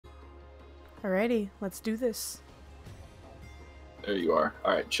Alrighty, let's do this. There you are.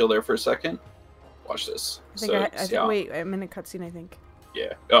 All right, chill there for a second. Watch this. I think wait, I'm in a cutscene, I think.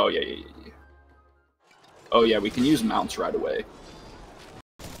 Yeah. Oh, yeah. Oh, yeah, we can use mounts right away.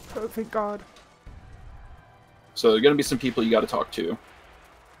 Oh, thank God. So there are going to be some people you got to talk to.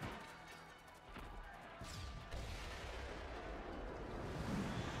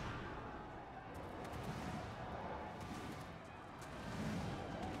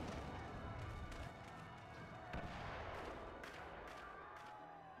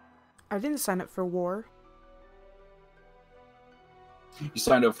 I didn't sign up for war. You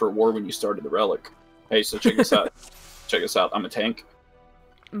signed up for war when you started the Relic. Hey, so check this out. Check this out. I'm a tank.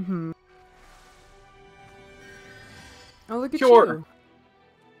 Mm-hmm. Oh, look at Cure. you.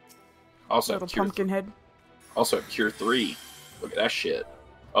 Also Little have Cure pumpkin head. Also have Cure 3. Look at that shit.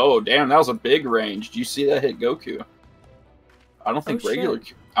 Oh, damn, that was a big range. Did you see that hit Goku? I don't think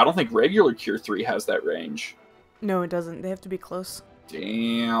regular Cure 3 has that range. No, it doesn't. They have to be close.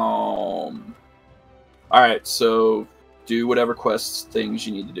 Damn. Alright, so do whatever quests things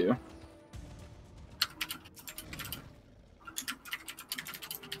you need to do.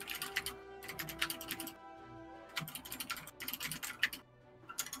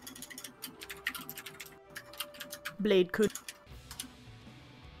 Blade could.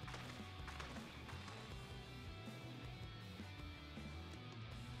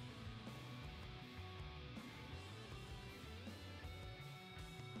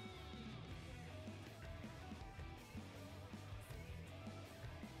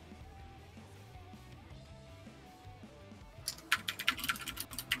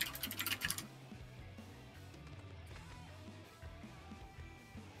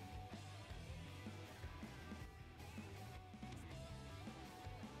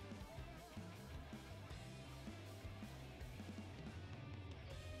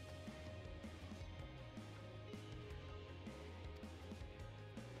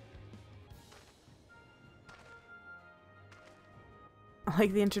 I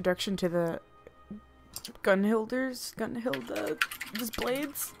like the introduction to the these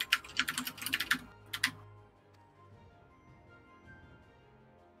blades.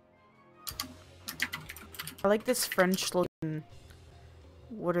 I like this French looking,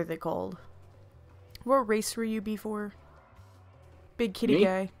 what are they called? What race were you before? Big kitty Me?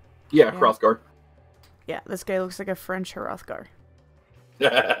 guy. Yeah, Hrothgar. Yeah, this guy looks like a French Hrothgar.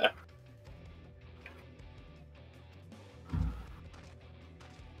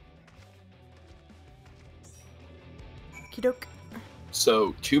 Okey-doke.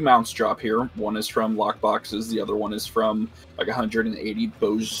 So, 2 mounts drop here. One is from lockboxes, the other one is from like 180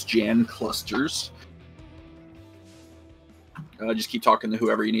 Bozjan clusters. Just keep talking to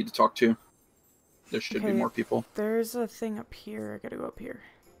whoever you need to talk to. There should be more people. There's a thing up here. I gotta go up here.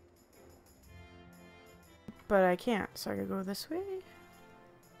 But I can't, so I gotta go this way?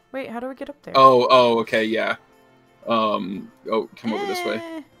 Wait, how do I get up there? Oh, okay, yeah. Come over this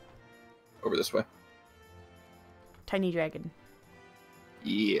way. Over this way. Tiny dragon.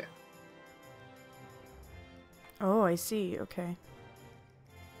 Yeah. Oh, I see. Okay.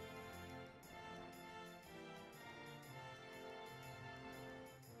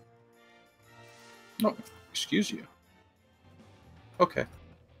 Oh, excuse you. Okay.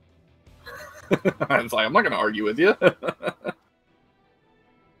 It's like, I'm not going to argue with you.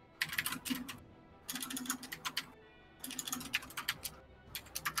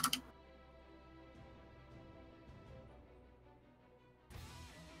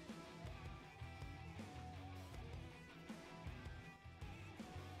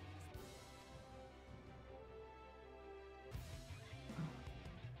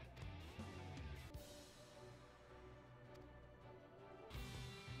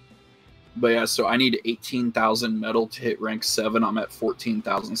 But yeah, so I need 18,000 metal to hit rank 7. I'm at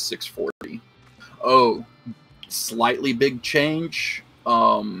 14,640. Oh, slightly big change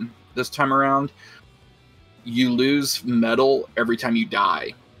this time around. You lose metal every time you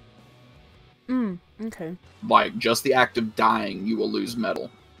die. Okay. Like, just the act of dying, you will lose metal.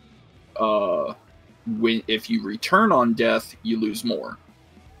 If you return on death, you lose more.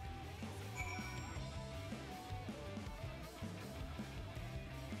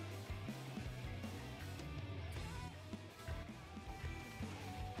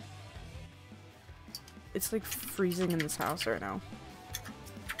 It's like freezing in this house right now.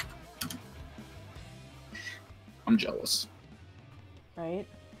 I'm jealous. Right?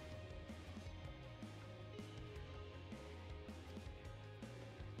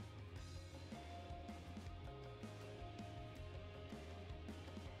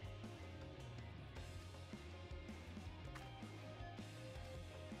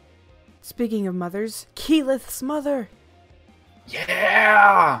 Speaking of mothers, Keyleth's mother!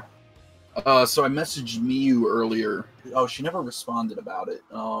 Yeah! So I messaged Miyu earlier. Oh, she never responded about it.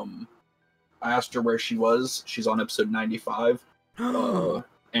 I asked her where she was. She's on episode 95.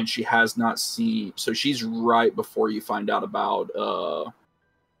 And she has not seen... So she's right before you find out about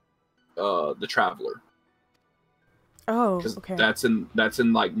the Traveler. Oh, okay. That's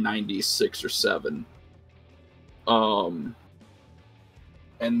in like 96 or 7. And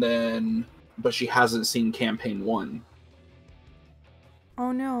then... But she hasn't seen Campaign 1.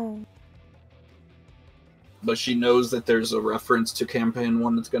 Oh no. But she knows that there's a reference to Campaign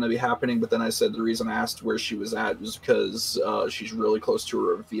 1 that's going to be happening. But then I said the reason I asked where she was at was because she's really close to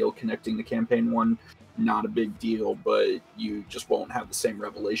a reveal connecting to Campaign 1. Not a big deal, but you just won't have the same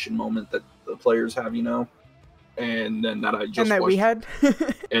revelation moment that the players have, you know? And then that I just and that watched, we had?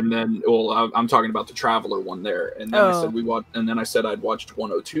 and then, well, I'm talking about the Traveler one there. And then I said I'd watched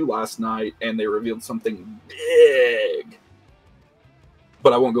 102 last night, and they revealed something big.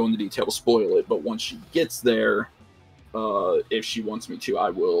 But I won't go into detail to spoil it. But once she gets there, if she wants me to,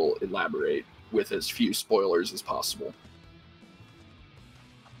 I will elaborate with as few spoilers as possible.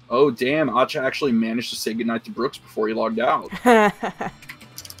 Oh, damn. Acha actually managed to say goodnight to Brooks before he logged out.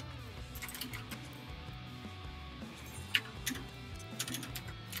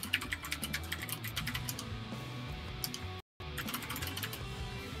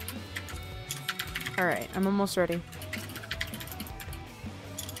 Alright, I'm almost ready.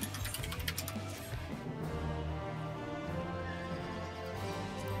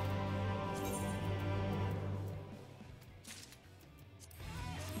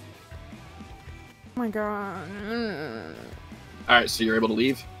 Oh my god. Alright, so you're able to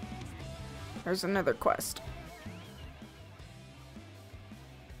leave? There's another quest.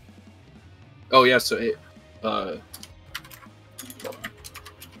 Oh, yeah, so it... hold on.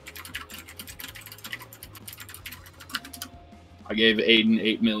 I gave Aiden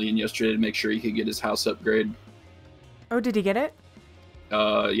 $8 million yesterday to make sure he could get his house upgrade. Oh, did he get it?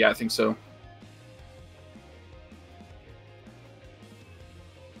 Yeah, I think so.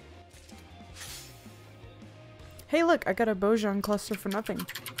 Hey, look, I got a Bozjan cluster for nothing.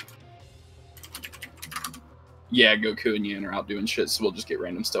 Yeah, Goku and Yan are out doing shit, so we'll just get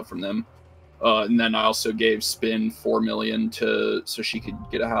random stuff from them. And then I also gave Spin $4 million so she could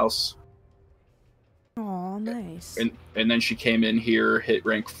get a house. Oh, nice. And then she came in here, hit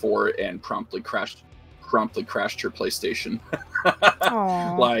rank 4, and promptly crashed her PlayStation.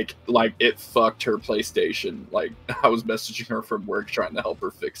 like it fucked her PlayStation. Like I was messaging her from work trying to help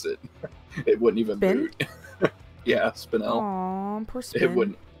her fix it. It wouldn't even boot. Yeah, Spinel. Aw, poor Spin. It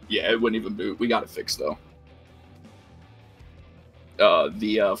wouldn't even boot. We got it fixed though.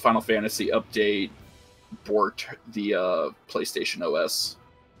 The Final Fantasy update borked the PlayStation OS.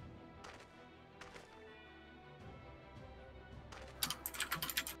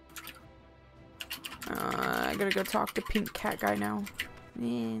 I gotta go talk to Pink Cat Guy now.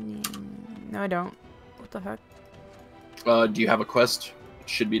 No, I don't. What the heck? Do you have a quest?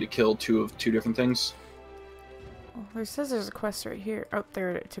 Should be to kill two different things. Oh, it says there's a quest right here. Oh,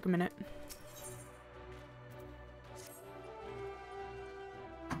 there, it took a minute.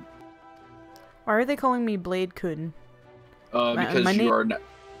 Why are they calling me Blade Kun?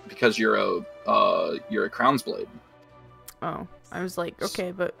 Because you're a Crown's Blade. Oh, I was like,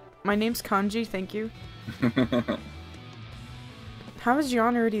 okay, but my name's Kanji, thank you. How is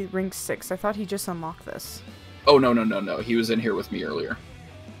Jan already rank 6? I thought he just unlocked this. Oh, no. He was in here with me earlier.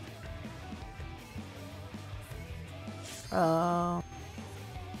 Oh.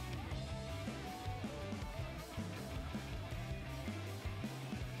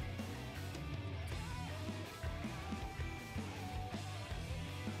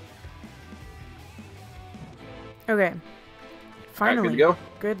 Okay. Finally. All right, good to go?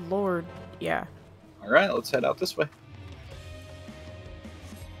 Good lord. Yeah. Alright, let's head out this way.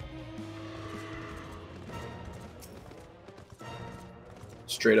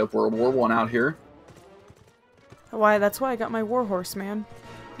 Straight up World War I out here. Why, that's why I got my warhorse, man.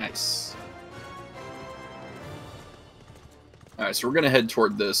 Nice. Alright, so we're gonna head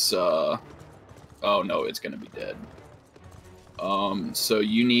toward this, oh no, it's gonna be dead. So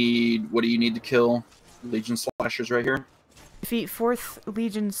you need, what do you need to kill? Legion Slashers right here? Defeat 4th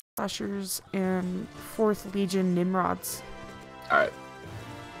Legion Slashers and 4th Legion Nimrods. Alright.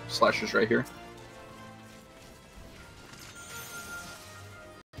 Slashers right here.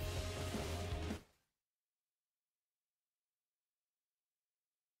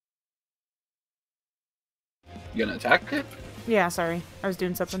 You gonna attack it? Yeah, sorry. I was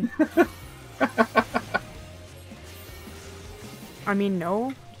doing something. I mean,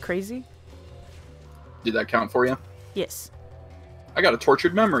 no? Crazy? Did that count for you? Yes. I got a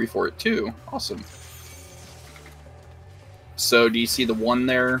tortured memory for it too. Awesome. So do you see the 1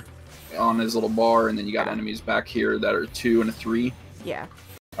 there on his little bar, and then you got enemies back here that are 2 and a 3? Yeah.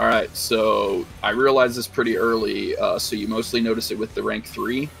 All right, so I realized this pretty early, so you mostly notice it with the rank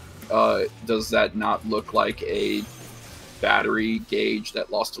 3. Does that not look like a battery gauge that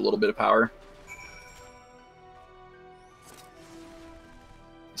lost a little bit of power?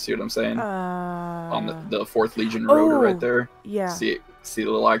 See what I'm saying? On the 4th Legion rotor right there? Yeah. See the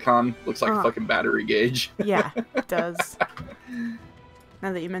little icon? Looks like a fucking battery gauge. Yeah, it does.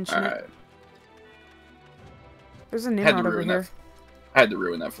 Now that you mention it. There's a Nimrod over here. I had to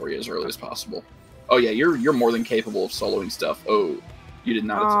ruin that for you as early as possible. Oh yeah, you're more than capable of soloing stuff. Oh, you did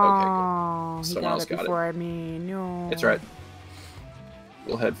not. Okay, good. Someone else got it. Before me. No. It's right.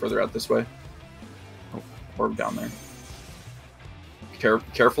 We'll head further out this way. Oh, orb down there.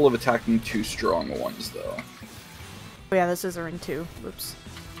 Careful of attacking too strong ones, though. Oh yeah, this is a ring 2. Whoops.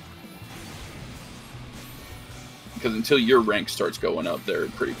 Because until your rank starts going up, they're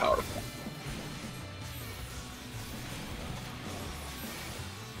pretty powerful.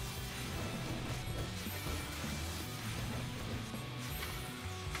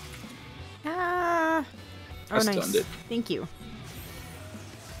 Ah. Oh, I nice. stunned it. Thank you.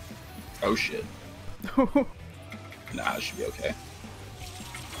 Oh shit. Nah, it should be okay.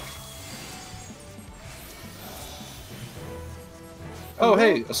 Oh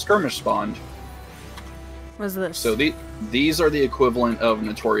hey, a skirmish spawned. What's this? So these are the equivalent of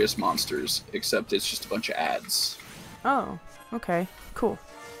notorious monsters, except it's just a bunch of ads. Oh, okay, cool.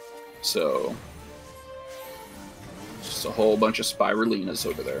 So just a whole bunch of spiralinas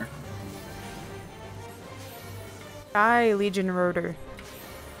over there. Hi, Legion Rotor.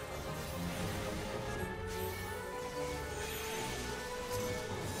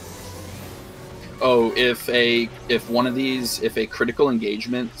 Oh, if a critical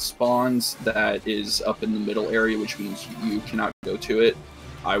engagement spawns that is up in the middle area, which means you cannot go to it,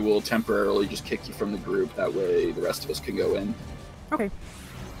 I will temporarily just kick you from the group. That way the rest of us can go in. Okay.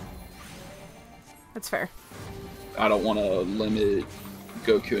 That's fair. I don't want to limit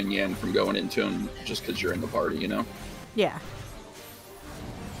Goku and Yen from going into them just because you're in the party, you know? Yeah.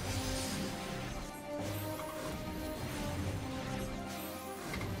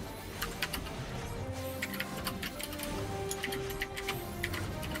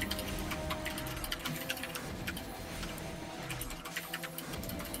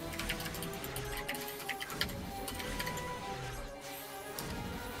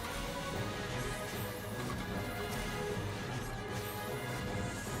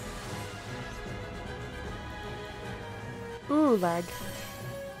 Ooh, lag.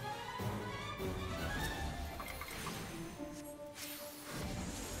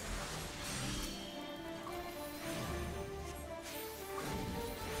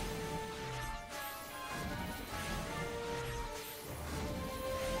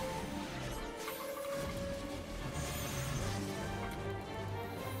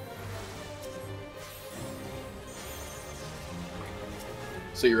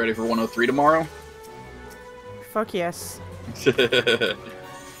 So you ready for 103 tomorrow? Fuck yes.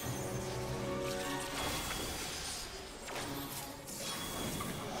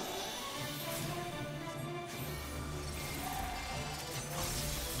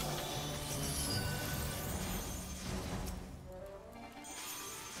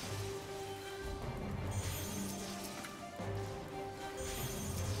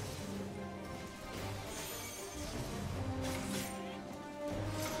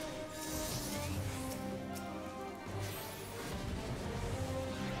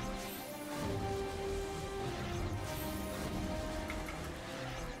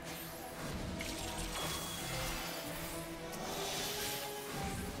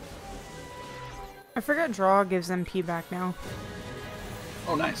 I forgot draw gives MP back now.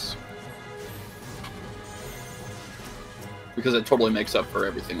 Oh, nice. Because it totally makes up for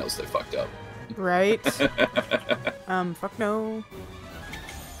everything else they fucked up. Right? Fuck no.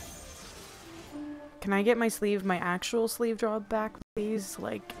 Can I get my actual sleeve draw back, please?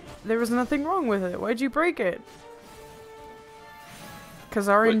 Like, there was nothing wrong with it. Why'd you break it? Because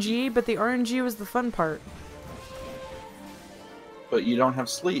RNG, but the RNG was the fun part. But you don't have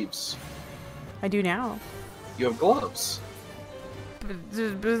sleeves. I do now. You have gloves.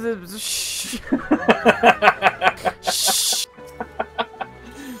 Shh.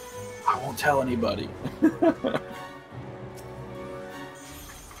 I won't tell anybody.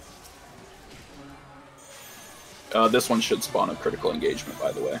 This one should spawn a critical engagement,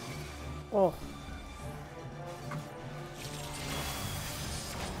 by the way. Oh.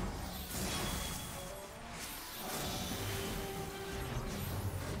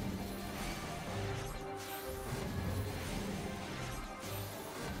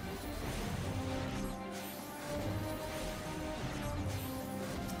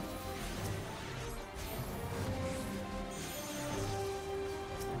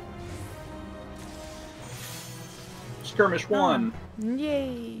 Skirmish 1.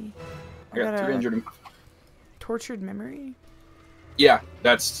 Yay! I got 3 injured. Tortured memory? Yeah,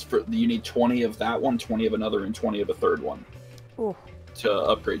 that's for you need 20 of that one, 20 of another, and 20 of a third one. Oh. To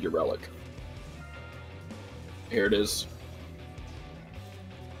upgrade your relic. Here it is.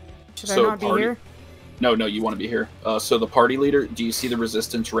 Should I not be here? No, you want to be here. So the party leader, do you see the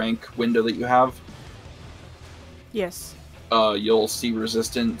resistance rank window that you have? Yes. You'll see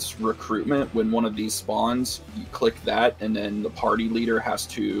resistance recruitment. When one of these spawns, you click that, and then the party leader has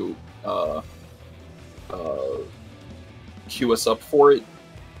to queue us up for it.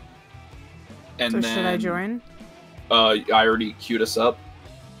 And so then, should I join? I already queued us up.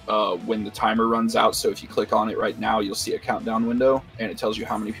 When the timer runs out, so if you click on it right now, you'll see a countdown window, and it tells you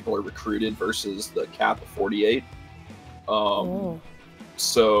how many people are recruited versus the cap of 48.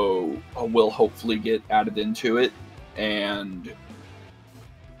 So we'll hopefully get added into it, and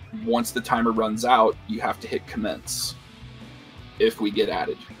once the timer runs out, you have to hit commence if we get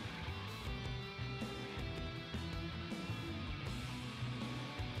added.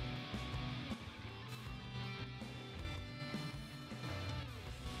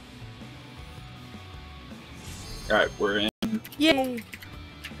 Alright, we're in. Yay!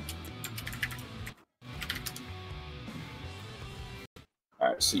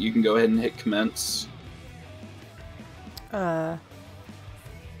 Alright, so you can go ahead and hit commence. So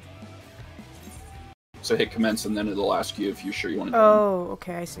hit commence, and then it'll ask you if you're sure you want to join. Oh,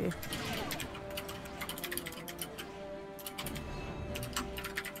 okay, I see. A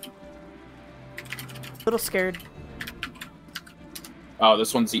little scared. Oh,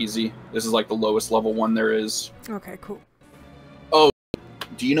 this one's easy. This is like the lowest level one there is. Okay, cool. Oh,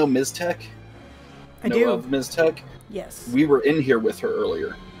 do you know Ms. Tech? I do. Of Ms. Tech? Yes. We were in here with her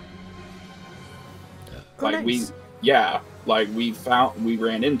earlier. Oh, like nice. we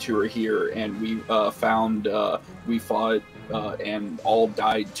ran into her here, and we we fought and all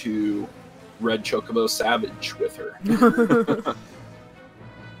died to Red Chocobo Savage with her.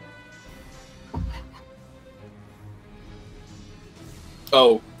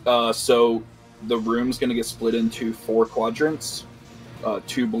 So the room's gonna get split into 4 quadrants,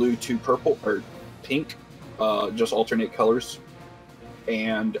 2 blue, 2 purple, or pink, just alternate colors,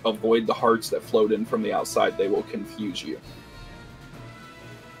 and avoid the hearts that float in from the outside. They will confuse you.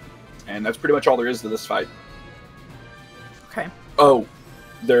 And that's pretty much all there is to this fight. Okay. Oh,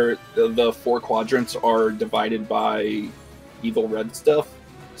 the 4 quadrants are divided by evil red stuff.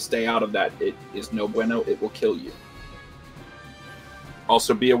 Stay out of that. It is no bueno. It will kill you.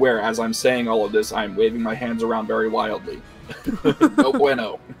 Also, be aware, as I'm saying all of this, I'm waving my hands around very wildly. No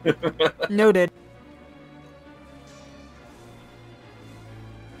bueno. Noted.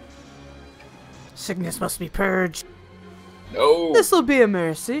 Sickness must be purged. No. This'll be a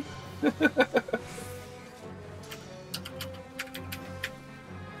mercy.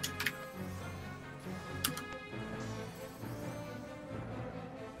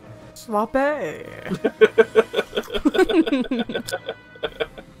 Sloppy.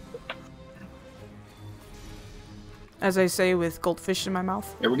 As I say with goldfish in my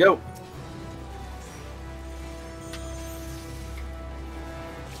mouth. Here we go.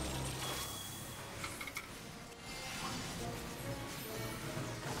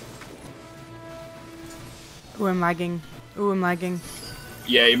 Ooh, I'm lagging. Ooh, I'm lagging.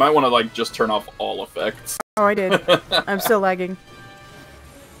 Yeah, you might want to like just turn off all effects. Oh, I did. I'm still lagging.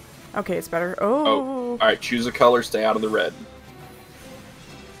 Okay, it's better. Oh. Alright, choose a color, stay out of the red.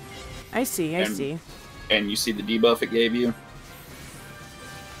 I see, I see. And you see the debuff it gave you?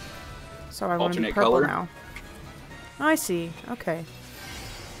 So I want to be Alternate purple color? now. Oh, I see. Okay.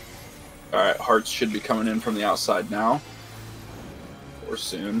 Alright, hearts should be coming in from the outside now. Or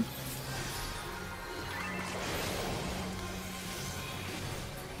soon.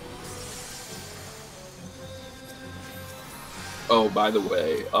 Oh, by the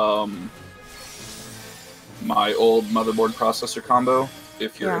way, my old motherboard processor combo,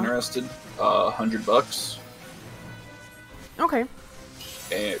 if you're interested, $100. Okay.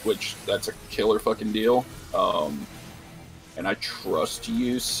 And, which, that's a killer fucking deal. And I trust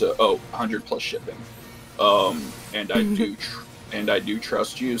you, so... Oh, 100 plus shipping. And I do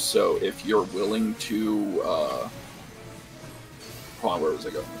trust you, so if you're willing to, hold on, where was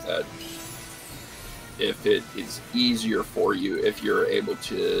I going with that? If it is easier for you, if you're able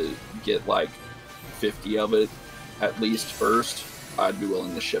to get like 50 of it at least first, I'd be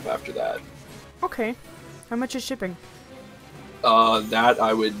willing to ship after that. Okay. How much is shipping? That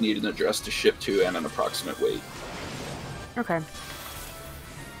I would need an address to ship to and an approximate weight. Okay.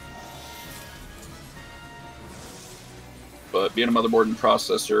 But being a motherboard and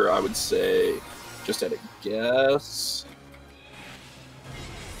processor, I would say, just at a guess,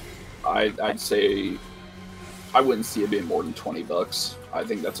 I'd say I wouldn't see it being more than $20. I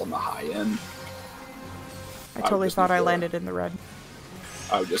think that's on the high end. I totally thought I landed in the red.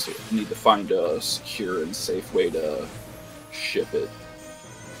 I would just need to find a secure and safe way to ship it.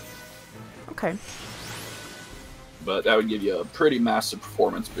 Okay. But that would give you a pretty massive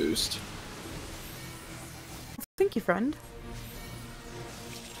performance boost. Thank you, friend.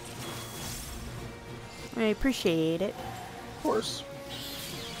 I appreciate it. Of course.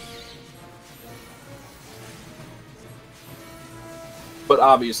 But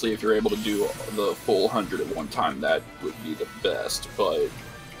obviously, if you're able to do the full 100 at one time, that would be the best. But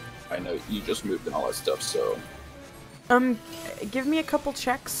I know you just moved and all that stuff, so... Give me a couple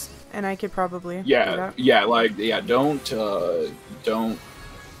checks, and I could probably do that. Don't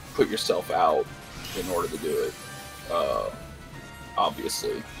put yourself out in order to do it.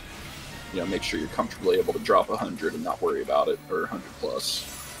 Obviously, make sure you're comfortably able to drop 100 and not worry about it, or 100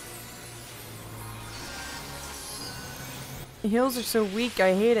 plus. The heals are so weak,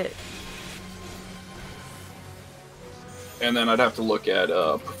 I hate it. And then I'd have to look at,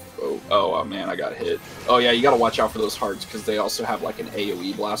 oh man, I got hit. Oh yeah, you gotta watch out for those hearts, because they also have like an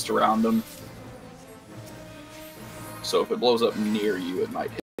AoE blast around them. So if it blows up near you, it might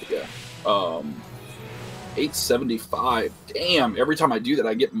hit you. 875. Damn, every time I do that,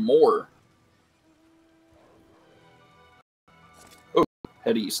 I get more. Oh,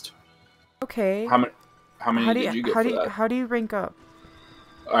 head east. Okay. How many did you get for that? How do you rank up?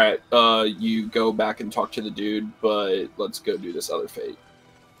 Alright, you go back and talk to the dude, but let's go do this other fate.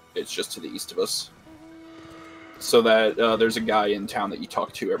 It's just to the east of us. So that there's a guy in town that you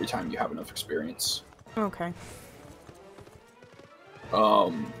talk to every time you have enough experience. Okay.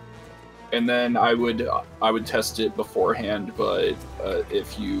 And then I would test it beforehand, but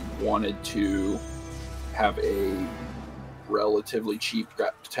if you wanted to have a relatively cheap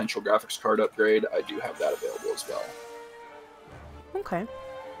potential graphics card upgrade, I do have that available as well. Okay.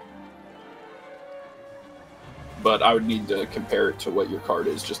 But I would need to compare it to what your card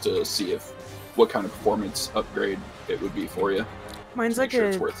is, just to see what kind of performance upgrade it would be for you. Mine's like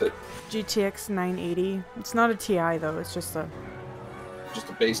it's worth it. GTX 980. It's not a TI though. It's just a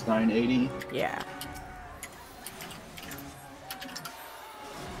base 980. Yeah.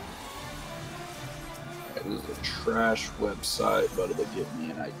 It is a trash website, but it'll give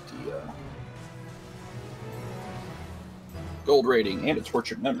me an idea. Gold rating and a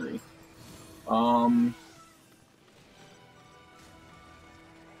tortured memory.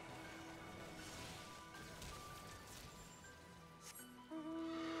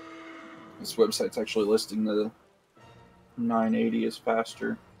 This website's actually listing the 980 is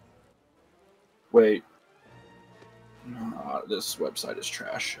faster. Wait. No, this website is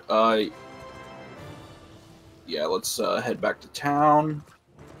trash. Yeah, let's head back to town.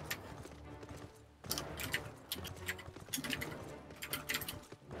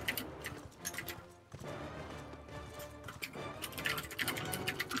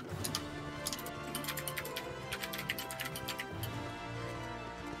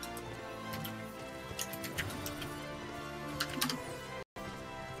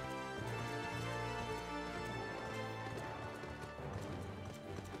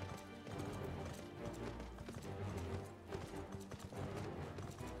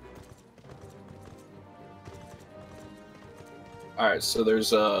 Alright, so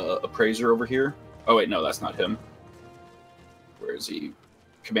there's a appraiser over here. Oh wait, no, that's not him. Where is he?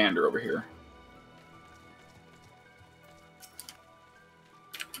 Commander over here.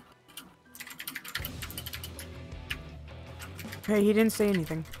 Okay, he didn't say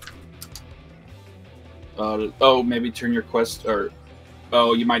anything. Oh, maybe turn your quest, or...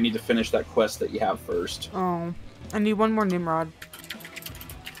 Oh, you might need to finish that quest that you have first. Oh, I need one more Nimrod.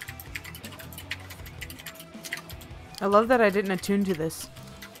 I love that I didn't attune to this.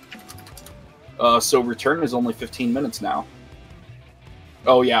 So return is only 15 minutes now.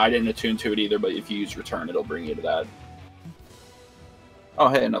 Oh yeah, I didn't attune to it either, but if you use return, it'll bring you to that. Oh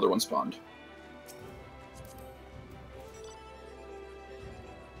hey, another one spawned.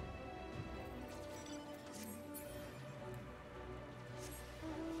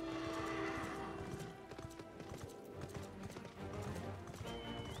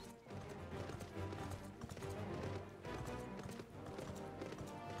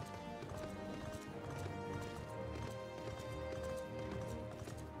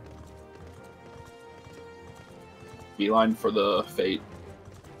 Beeline for the fate.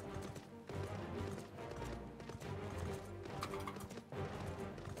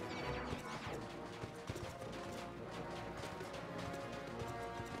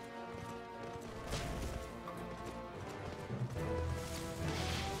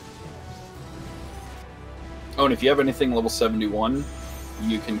 Oh, and if you have anything level 71,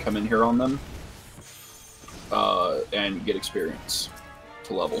 you can come in here on them and get experience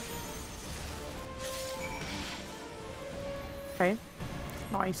to level. Okay.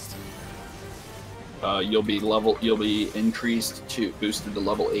 Nice. You'll be increased to boosted to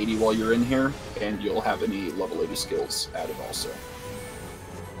level 80 while you're in here, and you'll have any level 80 skills added also.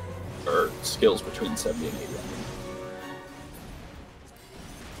 Or skills between 70 and 80. I mean.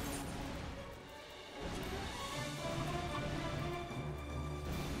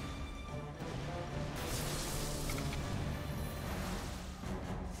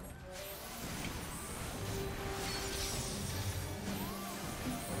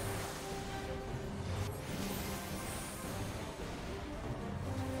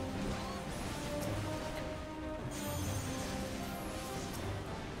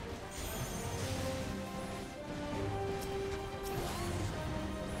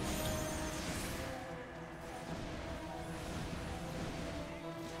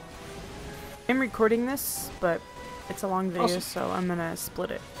 I'm recording this, but it's a long video, Awesome. so I'm gonna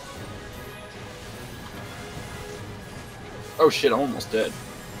split it. Oh shit, I'm almost dead.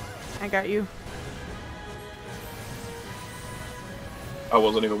 I got you. I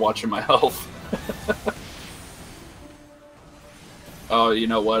wasn't even watching my health. Oh, you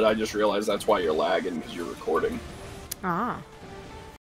know what? I just realized that's why you're lagging, because you're recording. Ah.